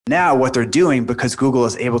Now what they're doing, because Google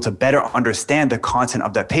is able to better understand the content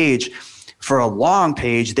of that page, for a long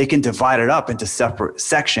page, they can divide it up into separate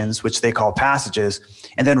sections, which they call passages,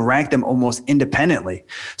 and then rank them almost independently.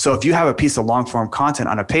 So if you have a piece of long form content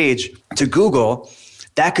on a page, to Google,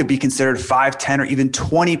 that could be considered 5, 10, or even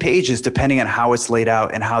 20 pages, depending on how it's laid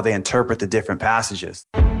out and how they interpret the different passages.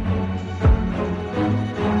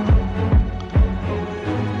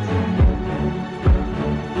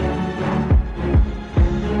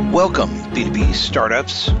 Welcome, B2B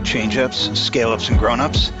startups, change-ups, scale-ups, and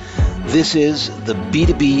grown-ups. This is the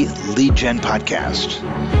B2B Lead Gen Podcast.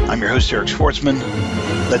 I'm your host, Eric Schwartzman.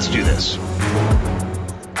 Let's do this.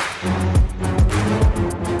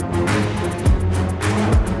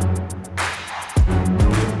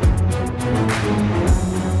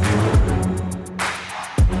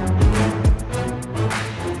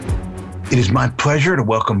 It is my pleasure to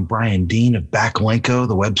welcome Brian Dean of Backlinko,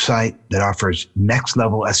 the website that offers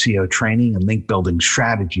next-level SEO training and link building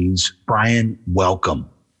strategies. Brian, welcome.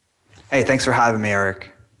 Hey, thanks for having me,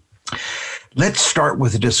 Eric. Let's start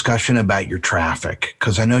with a discussion about your traffic,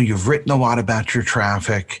 because I know you've written a lot about your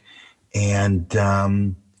traffic, and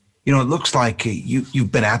it looks like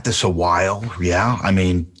you've been at this a while. Yeah, I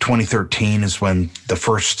mean, 2013 is when the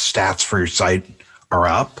first stats for your site are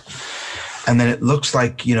up. And then it looks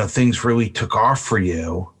like, things really took off for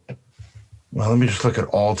you. Well, let me just look at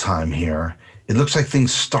all time here. It looks like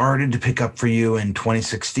things started to pick up for you in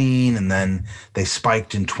 2016, and then they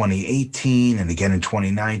spiked in 2018 and again in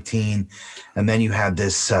 2019. And then you had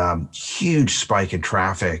this huge spike in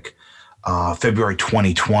traffic, February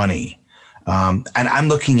 2020. And I'm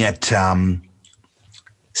looking at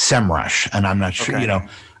SEMrush, and I'm not sure, Okay.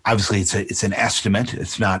 Obviously it's an estimate.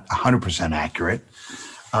 It's not 100% accurate.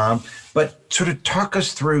 But sort of talk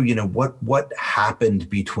us through, what happened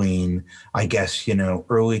between, I guess,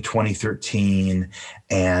 early 2013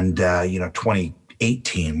 and,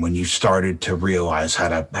 2018 when you started to realize how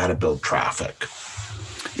to build traffic.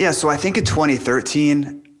 Yeah, so I think in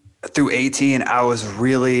 2013 through 18, I was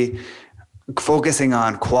really focusing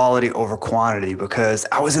on quality over quantity because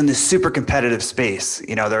I was in this super competitive space.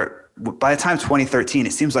 By the time 2013,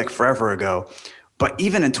 it seems like forever ago. But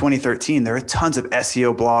even in 2013, there were tons of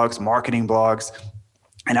SEO blogs, marketing blogs,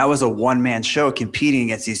 and I was a one-man show competing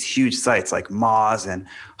against these huge sites like Moz and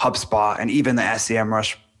HubSpot and even the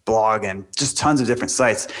SEMrush blog and just tons of different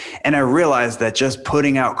sites. And I realized that just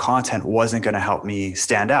putting out content wasn't going to help me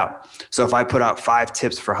stand out. So if I put out 5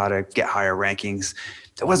 tips for how to get higher rankings,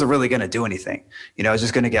 it wasn't really going to do anything. I was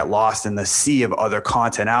just going to get lost in the sea of other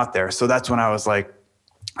content out there. So that's when I was like,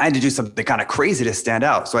 I had to do something kind of crazy to stand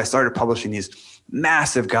out. So I started publishing these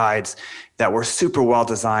massive guides that were super well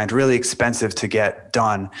designed, really expensive to get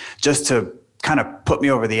done, just to kind of put me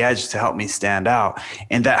over the edge to help me stand out.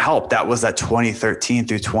 And that helped. That was that 2013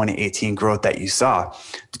 through 2018 growth that you saw.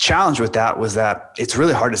 The challenge with that was that it's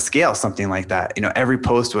really hard to scale something like that. Every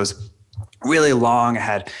post was really long. It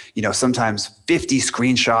had, sometimes 50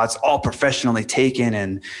 screenshots, all professionally taken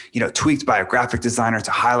and, tweaked by a graphic designer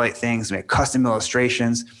to highlight things, make custom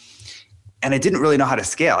illustrations. And I didn't really know how to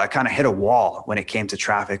scale. I kind of hit a wall when it came to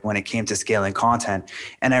traffic, when it came to scaling content.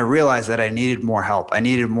 And I realized that I needed more help. I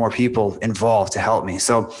needed more people involved to help me.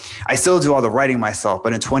 So I still do all the writing myself.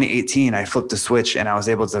 But in 2018, I flipped the switch and I was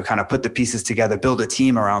able to kind of put the pieces together, build a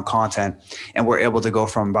team around content. And we're able to go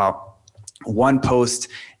from about 1 post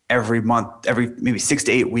every month, every maybe 6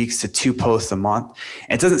 to 8 weeks to 2 posts a month.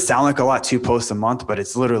 And it doesn't sound like a lot, 2 posts a month, but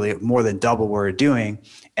it's literally more than double what we're doing.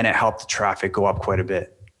 And it helped the traffic go up quite a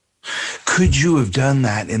bit. Could you have done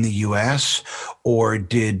that in the U.S., or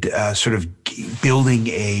did sort of building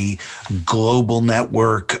a global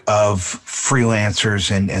network of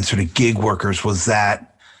freelancers and sort of gig workers, was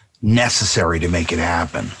that necessary to make it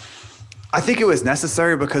happen? I think it was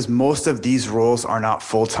necessary because most of these roles are not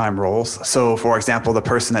full-time roles. So for example, the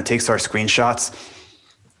person that takes our screenshots,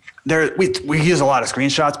 we use a lot of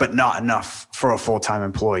screenshots, but not enough for a full-time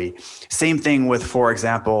employee. Same thing with, for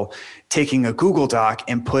example, taking a Google Doc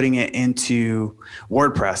and putting it into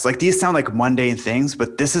WordPress. Like, these sound like mundane things,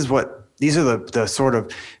 but these are the sort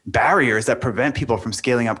of barriers that prevent people from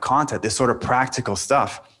scaling up content, this sort of practical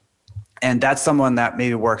stuff. And that's someone that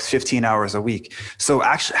maybe works 15 hours a week. So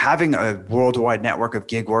actually having a worldwide network of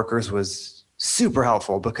gig workers was super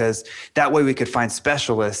helpful, because that way we could find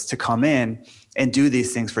specialists to come in and do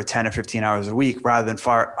these things for 10 or 15 hours a week, rather than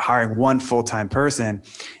hiring one full-time person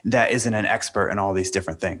that isn't an expert in all these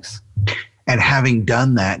different things. And having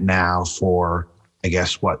done that now for, I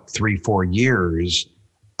guess, 3-4 years,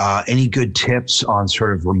 any good tips on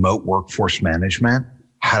sort of remote workforce management,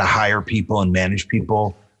 how to hire people and manage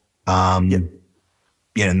people in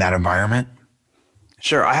that environment?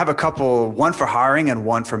 Sure. I have a couple, one for hiring and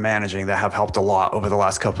one for managing, that have helped a lot over the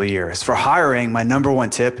last couple of years. For hiring, my number one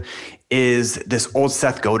tip is this old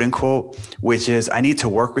Seth Godin quote, which is, I need to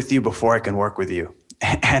work with you before I can work with you.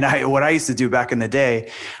 And what I used to do back in the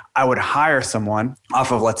day, I would hire someone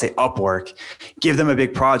off of, let's say, Upwork, give them a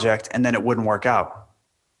big project, and then it wouldn't work out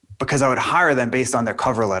because I would hire them based on their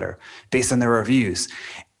cover letter, based on their reviews.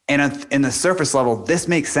 And in the surface level, this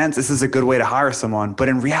makes sense. This is a good way to hire someone. But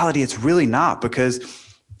in reality, it's really not, because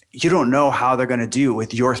you don't know how they're going to do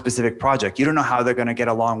with your specific project. You don't know how they're going to get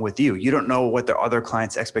along with you. You don't know what their other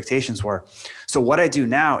clients' expectations were. So what I do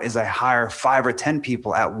now is I hire 5 or 10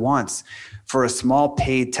 people at once for a small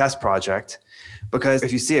paid test project. Because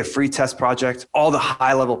if you see a free test project, all the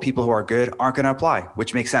high level people who are good aren't going to apply,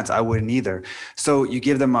 which makes sense. I wouldn't either. So you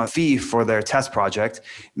give them a fee for their test project,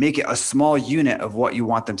 make it a small unit of what you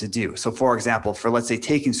want them to do. So for example, for let's say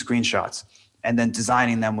taking screenshots and then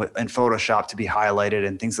designing them in Photoshop to be highlighted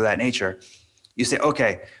and things of that nature, you say,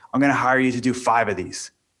 okay, I'm going to hire you to do 5 of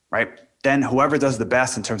these, right? Then whoever does the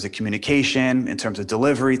best in terms of communication, in terms of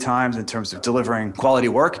delivery times, in terms of delivering quality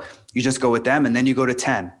work, you just go with them, and then you go to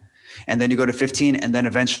 10. And then you go to 15, and then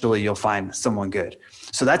eventually you'll find someone good.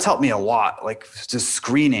 So that's helped me a lot, like just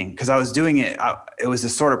screening, because I was doing it. It was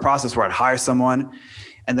this sort of process where I'd hire someone,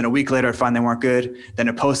 and then a week later I'd find they weren't good. Then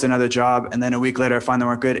I'd post another job, and then a week later I'd find they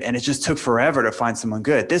weren't good. And it just took forever to find someone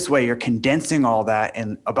good. This way you're condensing all that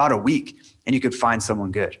in about a week, and you could find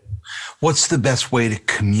someone good. What's the best way to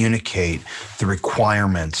communicate the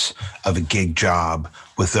requirements of a gig job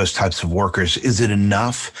with those types of workers? Is it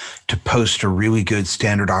enough to post a really good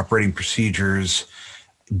standard operating procedures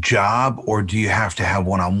job, or do you have to have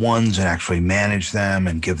one-on-ones and actually manage them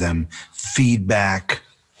and give them feedback?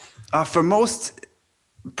 For most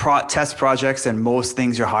test projects and most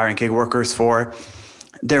things you're hiring gig workers for,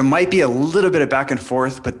 there might be a little bit of back and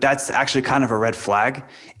forth, but that's actually kind of a red flag.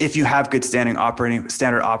 If you have good standard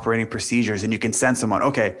operating procedures, and you can send someone,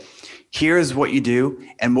 okay, here's what you do,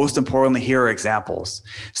 and most importantly, here are examples.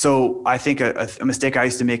 So I think a mistake I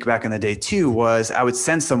used to make back in the day too was I would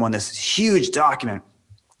send someone this huge document.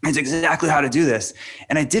 It's exactly how to do this.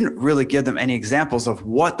 And I didn't really give them any examples of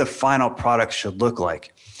what the final product should look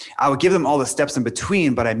like. I would give them all the steps in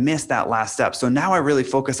between, but I missed that last step. So now I really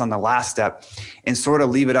focus on the last step and sort of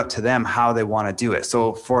leave it up to them how they want to do it.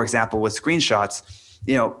 So for example, with screenshots,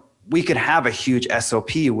 we could have a huge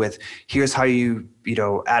SOP with here's how you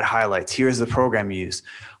add highlights, here's the program you use.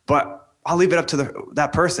 But I'll leave it up to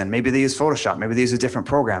that person. Maybe they use Photoshop. Maybe they use a different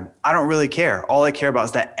program. I don't really care. All I care about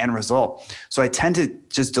is that end result. So I tend to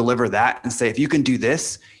just deliver that and say, if you can do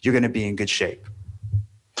this, you're going to be in good shape.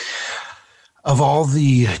 Of all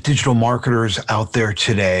the digital marketers out there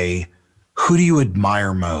today, who do you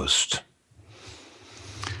admire most?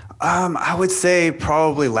 I would say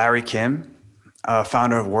probably Larry Kim,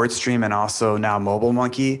 founder of WordStream and also now Mobile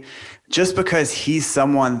Monkey, just because he's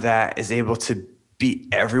someone that is able to be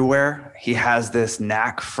everywhere. He has this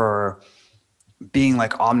knack for being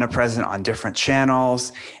like omnipresent on different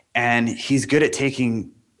channels, and he's good at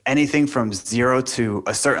taking anything from 0 to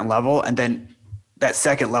a certain level and then that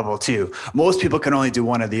second level too. Most people can only do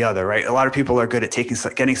one or the other, right? A lot of people are good at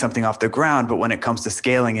getting something off the ground, but when it comes to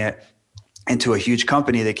scaling it into a huge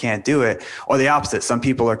company, they can't do it. Or the opposite. Some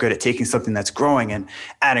people are good at taking something that's growing and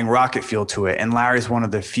adding rocket fuel to it. And Larry's one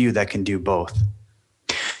of the few that can do both.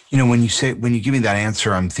 When you give me that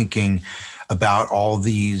answer, I'm thinking about all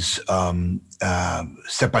these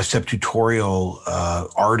step-by-step tutorial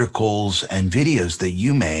articles and videos that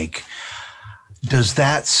you make. Does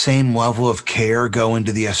that same level of care go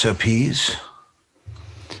into the SOPs?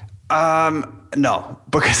 No,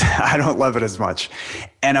 because I don't love it as much.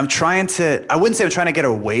 And I wouldn't say I'm trying to get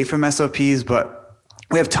away from SOPs, but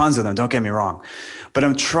we have tons of them, don't get me wrong. But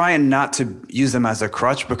I'm trying not to use them as a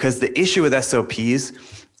crutch, because the issue with SOPs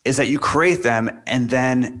is that you create them and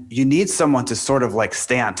then you need someone to sort of like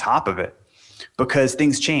stay on top of it, because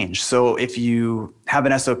things change. So if you have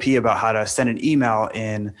an SOP about how to send an email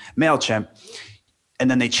in MailChimp, and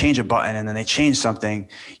then they change a button and then they change something,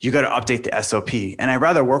 you got to update the SOP. And I'd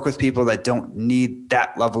rather work with people that don't need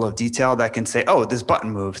that level of detail, that can say, oh, this button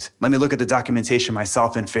moved. Let me look at the documentation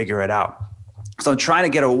myself and figure it out. So I'm trying to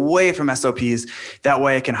get away from SOPs. That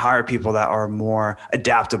way I can hire people that are more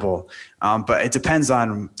adaptable. But it depends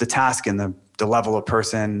on the task and the level of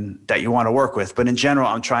person that you want to work with. But in general,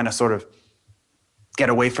 I'm trying to sort of get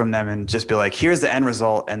away from them and just be like, here's the end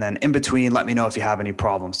result. And then in between, let me know if you have any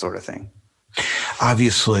problems, sort of thing.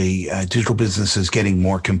 Obviously, digital business is getting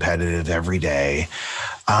more competitive every day.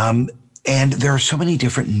 And there are so many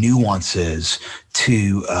different nuances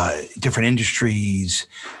to different industries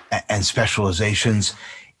and specializations.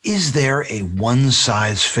 Is there a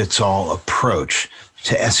one-size-fits-all approach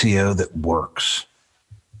to SEO that works?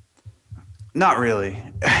 Not really.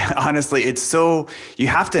 Honestly, you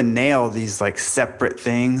have to nail these like separate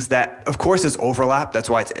things that, of course, there's overlap. That's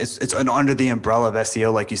why it's under the umbrella of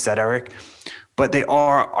SEO, like you said, Eric. But they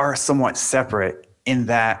are somewhat separate in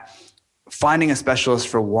that finding a specialist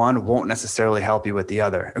for one won't necessarily help you with the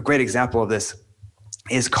other. A great example of this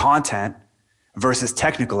is content versus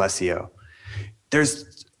technical SEO.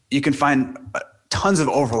 You can find tons of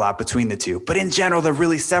overlap between the two, but in general, they're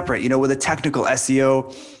really separate. With a technical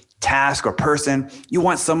SEO task or person, you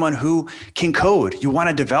want someone who can code. You want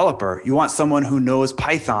a developer. You want someone who knows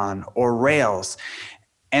Python or Rails.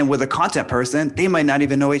 And with a content person, they might not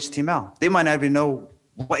even know HTML. They might not even know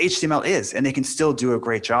what HTML is, and they can still do a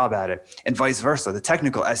great job at it. And vice versa. The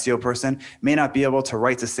technical SEO person may not be able to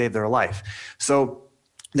write to save their life. So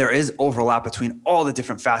there is overlap between all the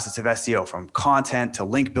different facets of SEO, from content to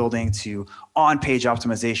link building to on-page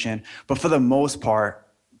optimization. But for the most part,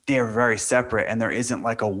 they're very separate, and there isn't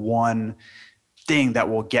like a one thing that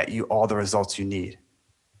will get you all the results you need.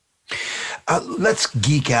 Let's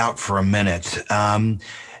geek out for a minute.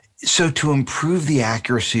 So to improve the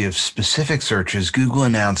accuracy of specific searches, Google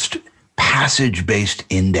announced passage-based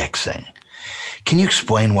indexing. Can you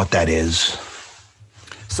explain what that is?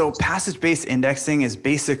 So passage-based indexing is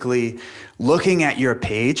basically looking at your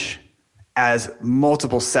page as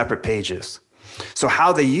multiple separate pages. So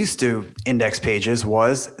how they used to index pages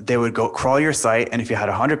was they would go crawl your site, and if you had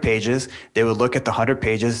 100 pages, they would look at the 100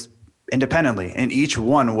 pages independently, and each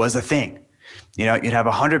one was a thing. You'd have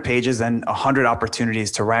 100 pages and 100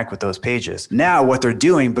 opportunities to rank with those pages. Now what they're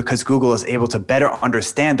doing, because Google is able to better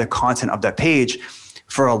understand the content of that page,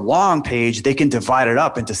 for a long page, they can divide it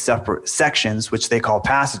up into separate sections, which they call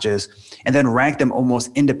passages, and then rank them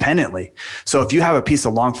almost independently. So if you have a piece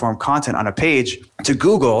of long form content on a page, to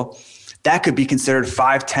Google, that could be considered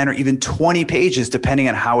 5, 10, or even 20 pages, depending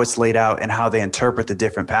on how it's laid out and how they interpret the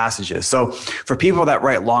different passages. So for people that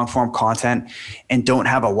write long form content and don't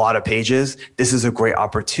have a lot of pages, this is a great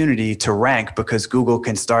opportunity to rank, because Google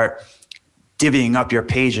can start divvying up your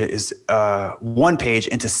page is one page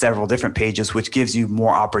into several different pages, which gives you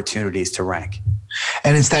more opportunities to rank.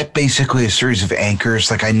 And is that basically a series of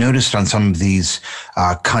anchors? Like I noticed on some of these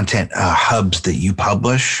content hubs that you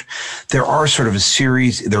publish, there are sort of a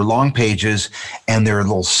series, they're long pages and there are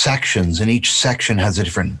little sections, and each section has a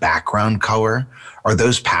different background color. Are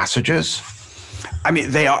those passages?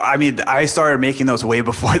 I started making those way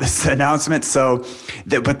before this announcement.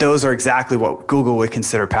 But those are exactly what Google would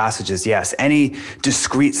consider passages. Yes, any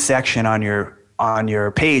discrete section on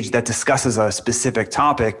your page that discusses a specific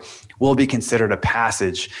topic will be considered a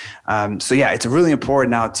passage. It's really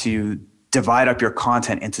important now to divide up your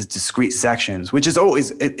content into discrete sections, which is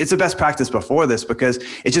it's a best practice before this, because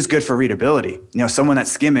it's just good for readability. Someone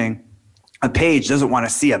that's skimming a page doesn't want to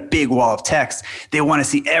see a big wall of text. They want to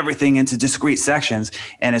see everything into discrete sections.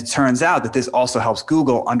 And it turns out that this also helps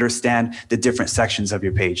Google understand the different sections of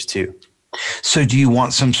your page too. So do you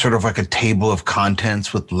want some sort of like a table of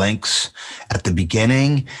contents with links at the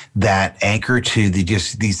beginning that anchor to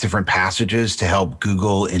these different passages to help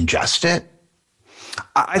Google ingest it?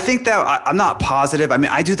 I think that I'm not positive.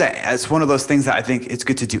 I do that as one of those things that I think it's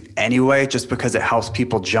good to do anyway, just because it helps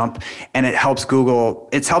people jump, and it helps Google.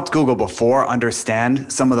 It's helped Google before understand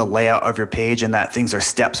some of the layout of your page, and that things are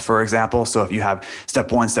steps, for example. So if you have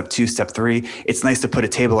step 1, step 2, step 3, it's nice to put a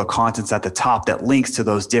table of contents at the top that links to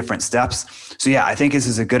those different steps. So yeah, I think this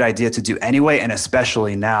is a good idea to do anyway, and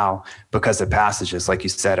especially now because of passages, like you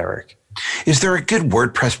said, Eric. Is there a good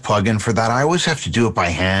WordPress plugin for that? I always have to do it by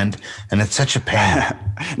hand, and it's such a pain.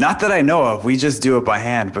 Not that I know of. We just do it by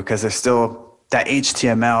hand because there's still that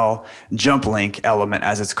HTML jump link element,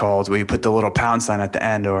 as it's called, where you put the little pound sign at the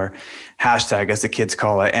end, or hashtag, as the kids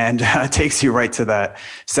call it, and it takes you right to that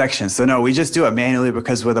section. So no, we just do it manually,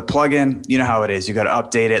 because with a plugin, you know how it is. You got to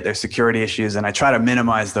update it. There's security issues, and I try to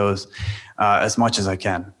minimize those as much as I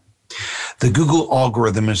can. The Google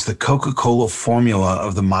algorithm is the Coca-Cola formula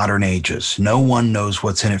of the modern ages. No one knows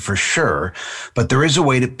what's in it for sure, but there is a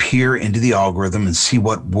way to peer into the algorithm and see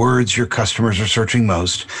what words your customers are searching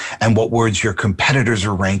most and what words your competitors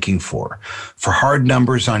are ranking for. For hard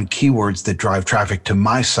numbers on keywords that drive traffic to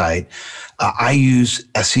my site, I use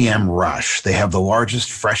SEMrush. They have the largest,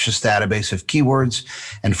 freshest database of keywords,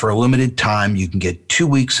 and for a limited time, you can get 2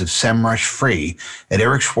 weeks of SEMrush free at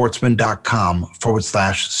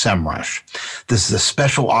ericschwartzman.com/SEMrush. This is a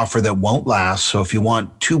special offer that won't last, so if you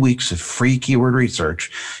want 2 weeks of free keyword research,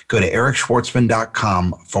 go to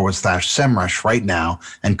ericschwartzman.com/SEMrush right now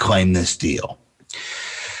and claim this deal.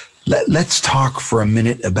 Let's talk for a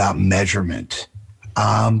minute about measurement.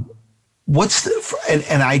 What's the,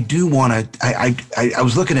 and I do want to, I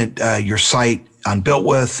was looking at your site on Built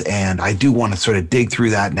With, and I do want to sort of dig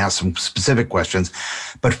through that and ask some specific questions.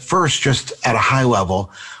 But first, just at a high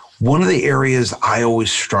level, one of the areas I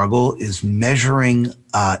always struggle is measuring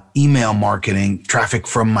email marketing, traffic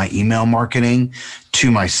from my email marketing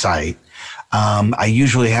to my site. I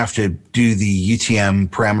usually have to do the UTM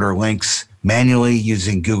parameter links manually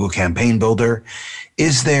using Google Campaign Builder.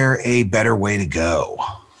 Is there a better way to go?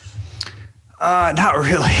 Not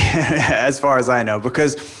really, as far as I know,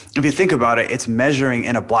 because if you think about it, it's measuring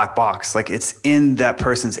in a black box, like it's in that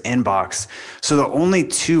person's inbox. So the only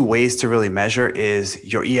two ways to really measure is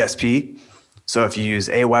your ESP. So if you use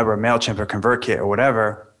Aweber or MailChimp or ConvertKit or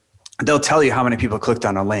whatever, they'll tell you how many people clicked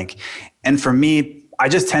on a link. And for me, I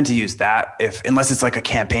just tend to use that unless it's like a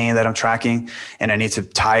campaign that I'm tracking and I need to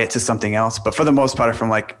tie it to something else. But for the most part, from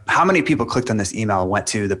like how many people clicked on this email and went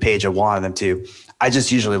to the page I wanted them to, I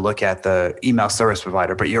just usually look at the email service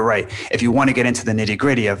provider. But you're right. If you want to get into the nitty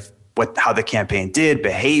gritty of how the campaign did,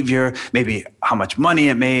 behavior, maybe how much money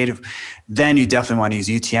it made, then you definitely want to use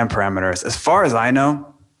UTM parameters. As far as I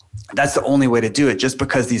know, that's the only way to do it, just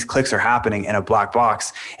because these clicks are happening in a black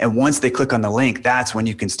box. And once they click on the link, that's when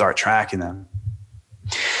you can start tracking them.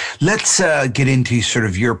 Let's get into sort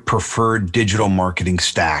of your preferred digital marketing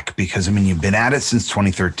stack, because I mean, you've been at it since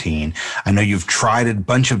 2013. I know you've tried a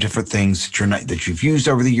bunch of different things that you've used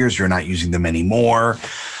over the years. You're not using them anymore.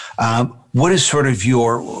 What is sort of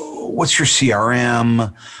what's your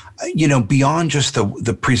CRM? Beyond just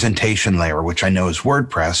the presentation layer, which I know is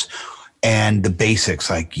WordPress, and the basics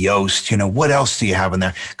like Yoast. What else do you have in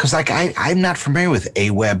there? Because like I'm not familiar with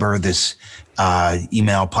Aweber, this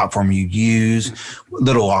email platform you use, a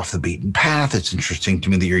little off the beaten path. It's interesting to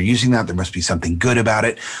me that you're using that. There must be something good about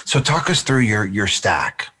it. So talk us through your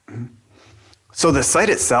stack. So the site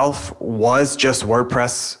itself was just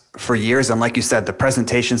WordPress for years. And like you said, the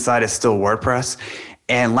presentation side is still WordPress.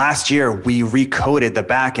 And last year we recoded the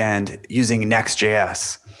backend using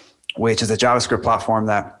Next.js, which is a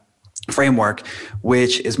JavaScript framework,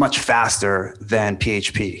 which is much faster than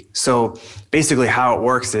PHP. So basically how it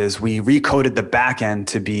works is we recoded the backend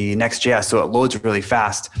to be Next.js, so it loads really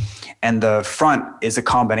fast. And the front is a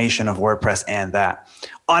combination of WordPress and that.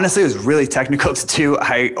 Honestly, it was really technical to do.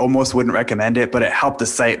 I almost wouldn't recommend it, but it helped the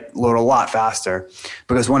site load a lot faster,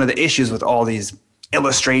 because one of the issues with all these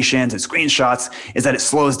illustrations and screenshots is that it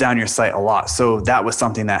slows down your site a lot. So that was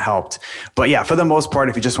something that helped. But yeah, for the most part,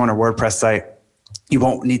 if you just want a WordPress site, you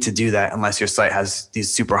won't need to do that unless your site has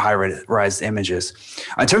these super high-res images.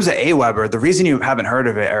 In terms of Aweber, the reason you haven't heard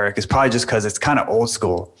of it, Eric, is probably just because it's kind of old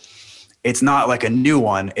school. It's not like a new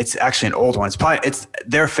one. It's actually an old one.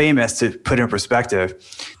 They're famous, to put in perspective,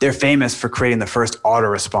 they're famous for creating the first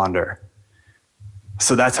autoresponder.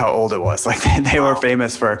 So that's how old it was. Like they were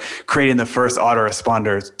famous for creating the first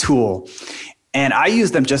autoresponder tool. And I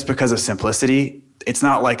use them just because of simplicity. It's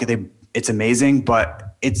not like it's amazing, but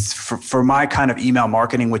it's for my kind of email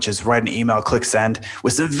marketing, which is write an email, click send,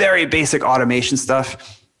 with some very basic automation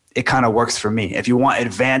stuff. It kind of works for me. If you want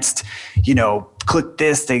advanced, click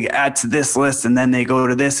this, they add to this list, and then they go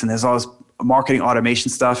to this, and there's all this marketing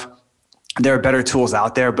automation stuff. There are better tools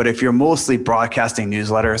out there, but if you're mostly broadcasting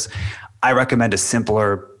newsletters, I recommend a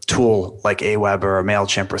simpler tool like Aweber or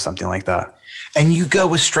MailChimp or something like that. And you go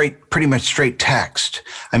with pretty much straight text.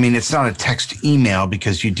 I mean, it's not a text email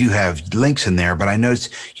because you do have links in there, but I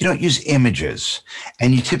noticed you don't use images,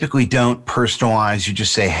 and you typically don't personalize. You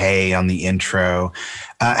just say, hey, on the intro.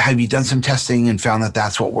 Have you done some testing and found that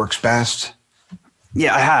that's what works best?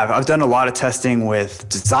 Yeah, I have. I've done a lot of testing with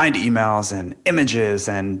designed emails and images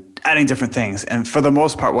and adding different things. And for the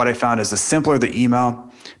most part, what I found is the simpler the email,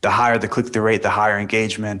 the higher the click-through rate, the higher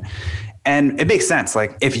engagement. And it makes sense.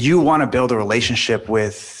 Like if you want to build a relationship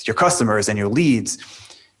with your customers and your leads,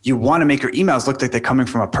 you want to make your emails look like they're coming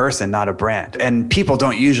from a person, not a brand. And people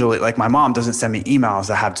don't usually, like my mom doesn't send me emails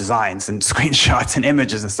that have designs and screenshots and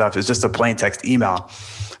images and stuff. It's just a plain text email.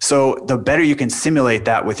 So the better you can simulate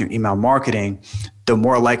that with your email marketing, the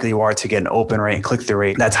more likely you are to get an open rate and click-through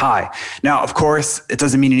rate that's high. Now, of course, it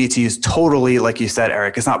doesn't mean you need to use totally, like you said,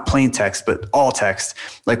 Eric, it's not plain text, but all text.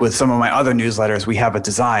 Like with some of my other newsletters, we have a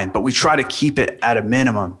design, but we try to keep it at a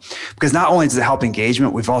minimum, because not only does it help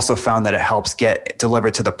engagement, we've also found that it helps get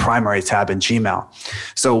delivered to the primary tab in Gmail.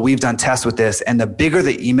 So we've done tests with this, and the bigger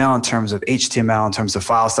the email in terms of HTML, in terms of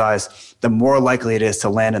file size, the more likely it is to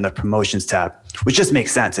land in the promotions tab, which just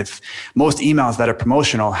makes sense. If most emails that are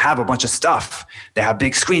promotional have a bunch of stuff, they have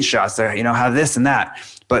big screenshots, they have this and that,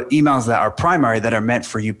 but emails that are primary, that are meant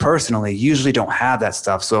for you personally, usually don't have that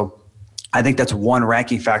stuff. So I think that's one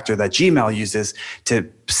ranking factor that Gmail uses to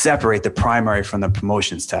separate the primary from the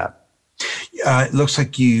promotions tab. It looks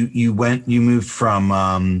like you moved from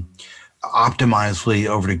Optimizely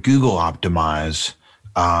over to Google Optimize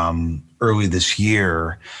early this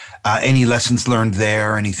year. Any lessons learned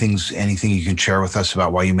there? Anything you can share with us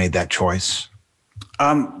about why you made that choice?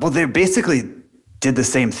 Well, they basically did the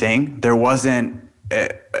same thing. There wasn't.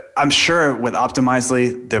 I'm sure with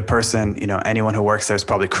Optimizely, the person, anyone who works there is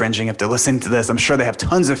probably cringing if they're listening to this. I'm sure they have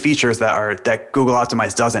tons of features that Google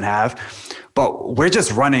Optimize doesn't have, but we're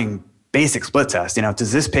just running basic split test.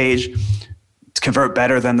 Does this page convert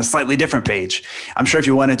better than the slightly different page? I'm sure if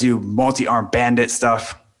you want to do multi-arm bandit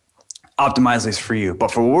stuff, Optimizely is for you.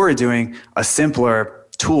 But for what we're doing, a simpler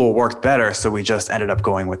tool worked better, so we just ended up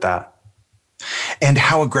going with that. And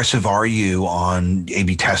how aggressive are you on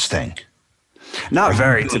A/B testing? Not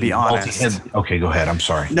very, to be honest. Okay, go ahead. I'm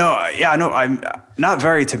sorry. No, I'm not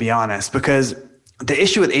very, to be honest, because the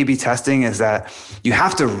issue with A/B testing is that you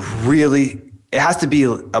have to it has to be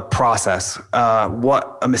a process.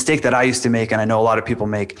 A mistake that I used to make, and I know a lot of people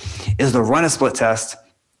make, is to run a split test,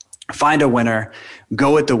 find a winner,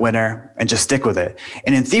 go with the winner, and just stick with it.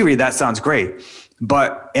 And in theory, that sounds great.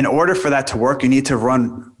 But in order for that to work, you need to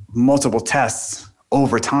run multiple tests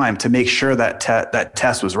over time to make sure that that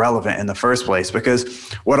test was relevant in the first place. Because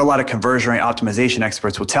what a lot of conversion rate optimization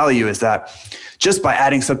experts will tell you is that just by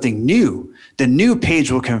adding something new, the new page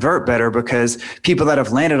will convert better because people that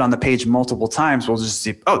have landed on the page multiple times will just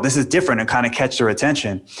see, oh, this is different, and kind of catch their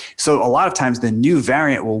attention. So a lot of times the new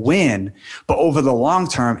variant will win, but over the long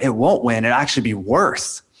term, it won't win. It'll actually be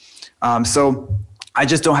worse. So I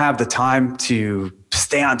just don't have the time to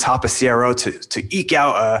stay on top of CRO to eke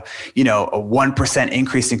out a 1%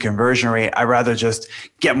 increase in conversion rate. I'd rather just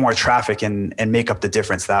get more traffic and make up the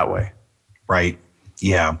difference that way. Right.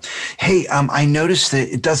 Yeah. Hey, I noticed that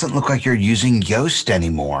it doesn't look like you're using Yoast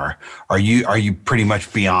anymore. Are you pretty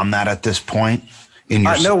much beyond that at this point?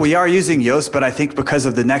 No, we are using Yoast, but I think because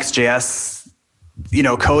of the Next.js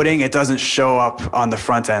coding, it doesn't show up on the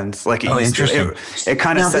front end like it used to. It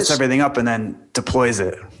kind of sets everything up and then deploys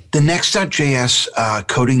it. The Next.js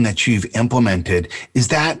coding that you've implemented, is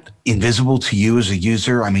that invisible to you as a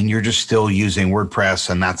user? I mean, you're just still using WordPress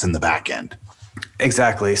and that's in the back end.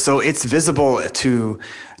 Exactly. So it's visible to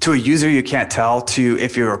a user. You can't tell. To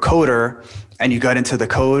if you're a coder and you got into the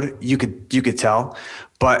code, you could tell.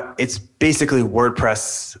 But it's basically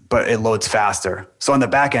WordPress, but it loads faster. So on the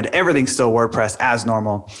back end, everything's still WordPress as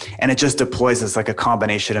normal, and it just deploys as like a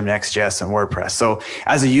combination of Next.js and WordPress. So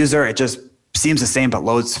as a user, it just seems the same, but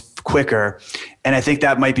loads quicker. And I think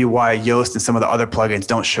that might be why Yoast and some of the other plugins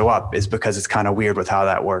don't show up, is because it's kind of weird with how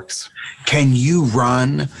that works. Can you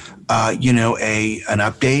run, an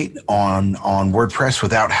update on WordPress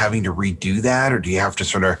without having to redo that, or do you have to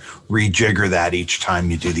sort of rejigger that each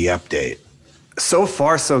time you do the update? So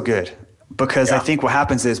far, so good. Because I think what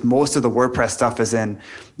happens is most of the WordPress stuff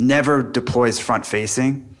never deploys front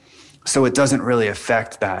facing. So it doesn't really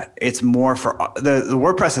affect that. It's more for the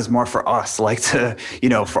WordPress is more for us, for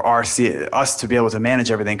us to be able to manage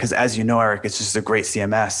everything. Because as you know, Eric, it's just a great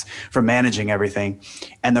CMS for managing everything.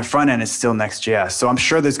 And the front end is still Next.js. So I'm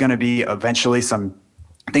sure there's going to be eventually some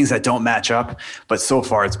things that don't match up. But so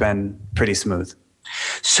far, it's been pretty smooth.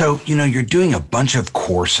 So, you're doing a bunch of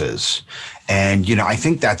courses, and, I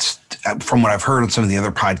think that's, from what I've heard on some of the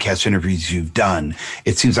other podcast interviews you've done,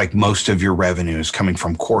 it seems like most of your revenue is coming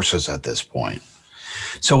from courses at this point.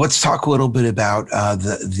 So let's talk a little bit about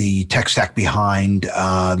the tech stack behind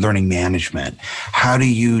learning management. How do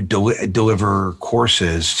you deliver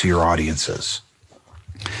courses to your audiences?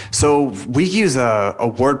 So we use a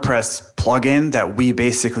WordPress plugin that we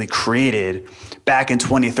basically created back in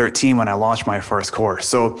 2013 when I launched my first course.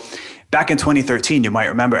 So back in 2013, you might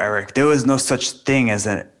remember, Eric, there was no such thing as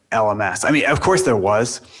an LMS. I mean, of course there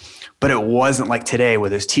was, but it wasn't like today where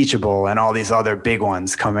there's Teachable and all these other big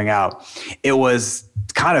ones coming out. It was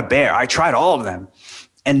kind of bare. I tried all of them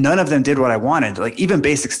and none of them did what I wanted. Like even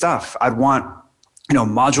basic stuff, I'd want,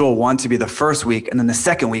 module 1 to be the first week and then the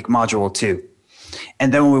second week, module 2.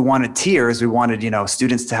 And then when we wanted tiers, we wanted,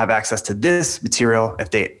 students to have access to this material if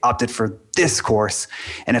they opted for this course.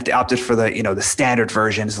 And if they opted for the standard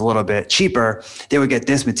version is a little bit cheaper, they would get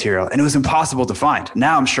this material. And it was impossible to find.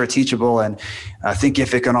 Now I'm sure Teachable and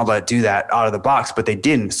Thinkific and all that do that out of the box, but they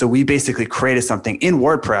didn't. So we basically created something in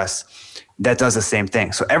WordPress that does the same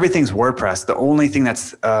thing. So everything's WordPress. The only thing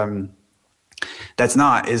that's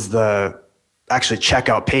not is the actually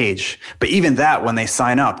checkout page. But even that, when they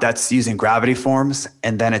sign up, that's using Gravity Forms,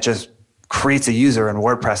 and then it just creates a user in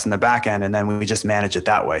WordPress in the back end, and then we just manage it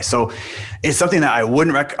that way. So it's something that I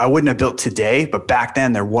wouldn't have built today, but back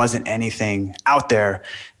then there wasn't anything out there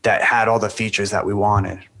that had all the features that we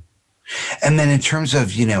wanted. And then in terms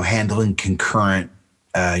of, handling concurrent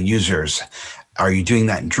users, are you doing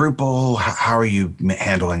that in Drupal? How are you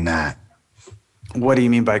handling that? What do you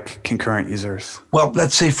mean by concurrent users? Well,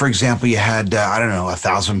 let's say, for example, you had,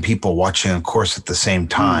 1,000 people watching a course at the same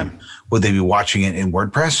time. Would they be watching it in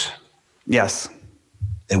WordPress? Yes.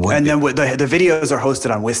 They would. And then the videos are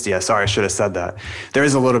hosted on Wistia. Sorry, I should have said that. There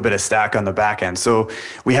is a little bit of stack on the back end. So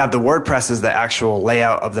we have the WordPress is the actual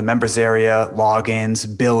layout of the members area, logins,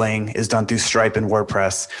 billing is done through Stripe and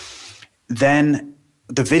WordPress. Then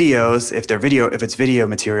the videos, if it's video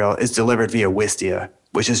material, is delivered via Wistia,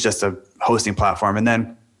 which is just a hosting platform. And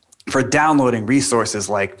then for downloading resources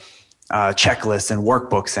like checklists and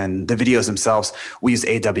workbooks and the videos themselves, we use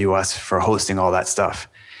AWS for hosting all that stuff.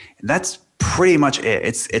 And that's pretty much it.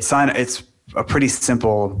 It's a pretty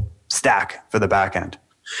simple stack for the back end.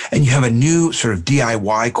 And you have a new sort of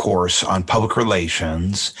DIY course on public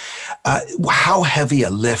relations. How heavy a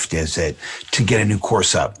lift is it to get a new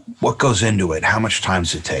course up? What goes into it? How much time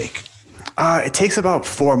does it take? It takes about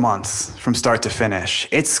 4 months from start to finish.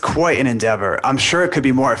 It's quite an endeavor. I'm sure it could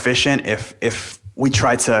be more efficient if we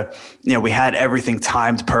tried to, we had everything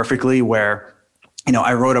timed perfectly where,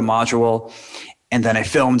 I wrote a module and then I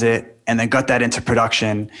filmed it and then got that into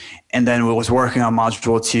production and then was working on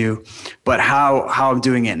module 2. But how I'm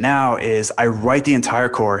doing it now is I write the entire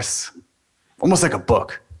course almost like a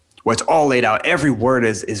book where it's all laid out. Every word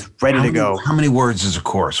is ready to go. How many words is a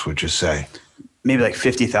course, would you say? Maybe like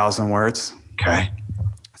 50,000 words. Okay.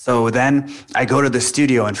 So then I go to the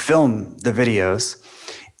studio and film the videos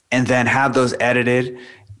and then have those edited.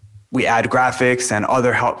 We add graphics and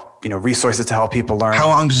other help, resources to help people learn. How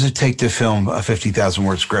long does it take to film a 50,000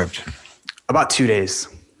 word script? About 2 days.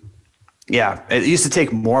 Yeah, it used to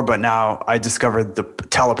take more, but now I discovered the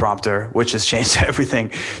teleprompter, which has changed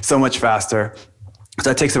everything so much faster. So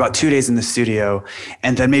that takes about 2 days in the studio,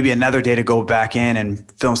 and then maybe another day to go back in and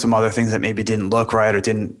film some other things that maybe didn't look right or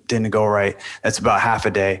didn't go right. That's about half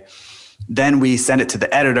a day. Then we send it to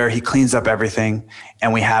the editor. He cleans up everything,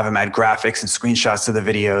 and we have him add graphics and screenshots to the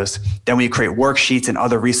videos. Then we create worksheets and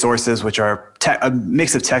other resources, which are a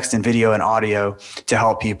mix of text and video and audio to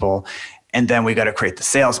help people. And then we got to create the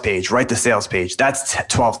sales page, write the sales page. That's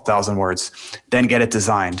 12,000 words. Then get it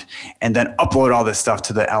designed and then upload all this stuff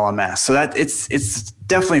to the LMS. So that it's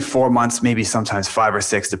definitely 4 months, maybe sometimes 5 or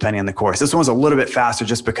 6, depending on the course. This one's a little bit faster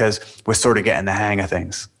just because we're sort of getting the hang of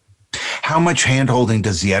things. How much handholding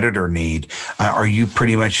does the editor need? Are you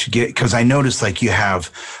pretty much because I noticed like you have,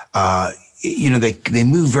 they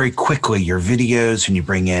move very quickly, your videos, and you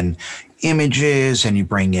bring in images and you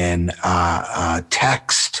bring in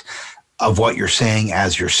text of what you're saying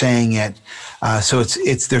as you're saying it. So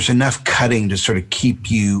there's enough cutting to sort of keep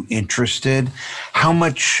you interested. How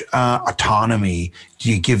much autonomy do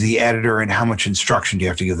you give the editor and how much instruction do you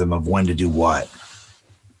have to give them of when to do what?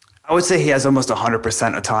 I would say he has almost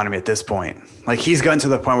 100% autonomy at this point. Like he's gotten to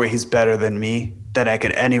the point where he's better than me, that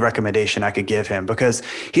any recommendation I could give him because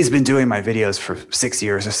he's been doing my videos for 6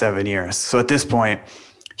 years or 7 years. So at this point,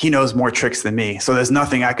 he knows more tricks than me. So there's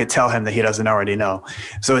nothing I could tell him that he doesn't already know.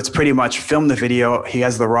 So it's pretty much film the video. He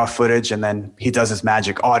has the raw footage and then he does his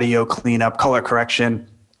magic audio cleanup, color correction,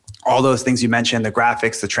 all those things you mentioned, the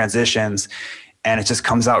graphics, the transitions, and it just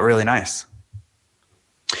comes out really nice.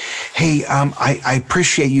 Hey, I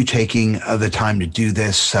appreciate you taking the time to do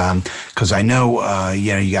this because I know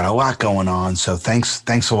you got a lot going on. So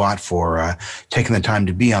thanks a lot for taking the time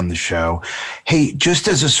to be on the show. Hey, just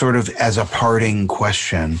as a parting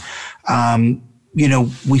question,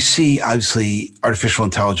 we see obviously artificial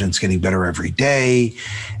intelligence getting better every day,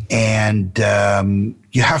 and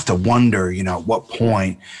you have to wonder, at what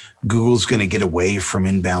point Google's going to get away from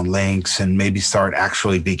inbound links and maybe start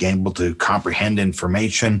actually being able to comprehend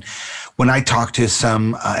information. When I talk to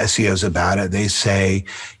some SEOs about it, they say,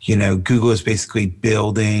 Google is basically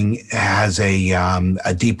has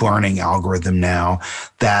a deep learning algorithm now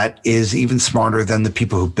that is even smarter than the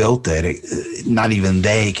people who built it. Not even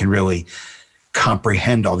they can really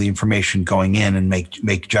comprehend all the information going in and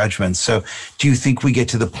make judgments. So do you think we get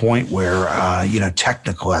to the point where,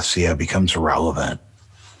 technical SEO becomes irrelevant?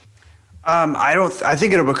 I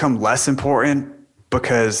think it'll become less important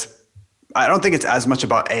because I don't think it's as much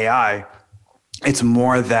about AI. It's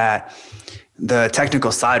more that the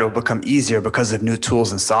technical side will become easier because of new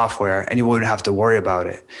tools and software, and you wouldn't have to worry about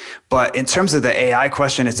it. But in terms of the AI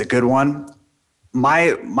question, it's a good one.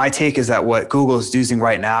 My take is that what Google's using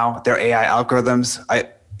right now, their AI algorithms,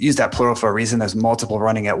 use that plural for a reason. There's multiple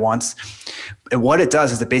running at once. And what it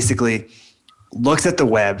does is it basically looks at the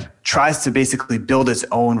web, tries to basically build its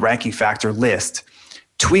own ranking factor list,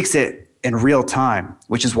 tweaks it in real time,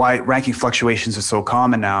 which is why ranking fluctuations are so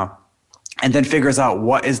common now, and then figures out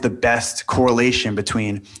what is the best correlation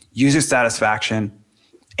between user satisfaction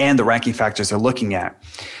and the ranking factors they're looking at.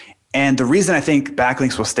 And the reason I think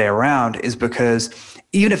backlinks will stay around is because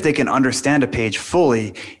even if they can understand a page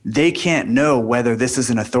fully, they can't know whether this is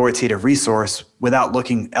an authoritative resource without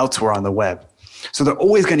looking elsewhere on the web. So they're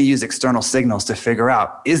always going to use external signals to figure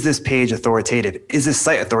out, is this page authoritative? Is this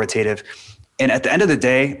site authoritative? And at the end of the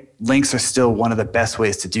day, links are still one of the best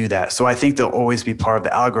ways to do that. So I think they'll always be part of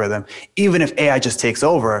the algorithm, even if AI just takes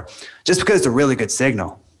over, just because it's a really good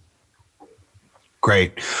signal.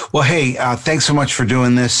 Great. Well, hey, thanks so much for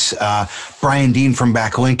doing this. Brian Dean from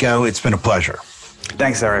Backlinko. It's been a pleasure.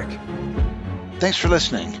 Thanks, Eric. Thanks for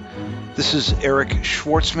listening. This is Eric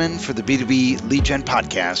Schwartzman for the B2B Lead Gen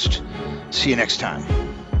Podcast. See you next time.